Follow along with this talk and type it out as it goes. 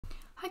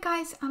Hi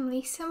guys, I'm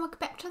Lisa and welcome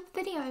back to the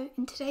video.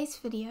 In today's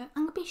video,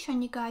 I'm going to be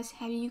showing you guys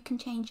how you can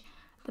change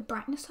the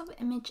brightness of an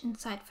image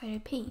inside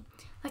Photopea,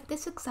 like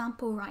this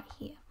example right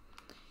here.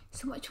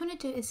 So what you want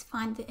to do is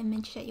find the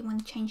image that you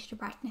want to change the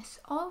brightness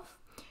of.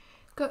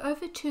 Go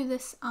over to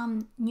this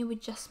new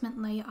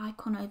adjustment layer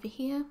icon over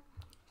here,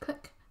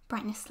 click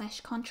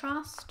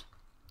brightness/contrast,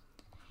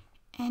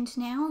 and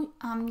now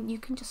you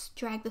can just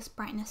drag this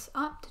brightness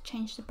up to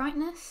change the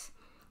brightness.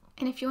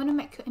 And if you want to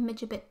make your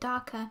image a bit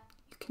darker,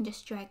 you can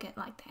just drag it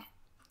like that.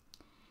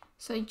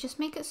 So you just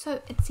make it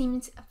so it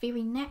seems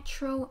very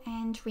natural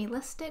and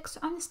realistic.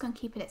 So I'm just going to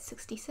keep it at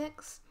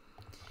 66.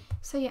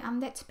 So yeah,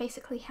 that's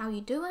basically how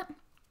you do it.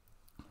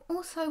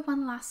 Also,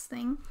 one last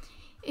thing,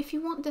 if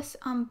you want this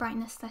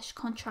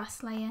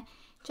brightness/contrast layer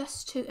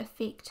just to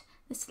affect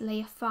this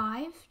layer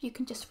 5, you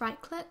can just right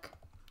click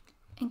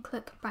and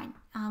click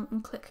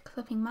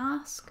clipping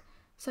mask.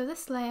 So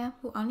this layer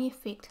will only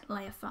affect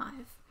layer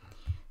 5.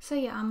 So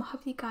yeah, I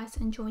hope you guys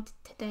enjoyed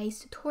today's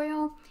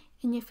tutorial,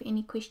 and if you have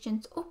any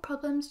questions or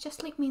problems,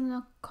 just leave me in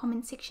the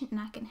comment section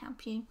and I can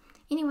help you.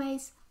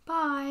 Anyways,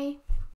 bye!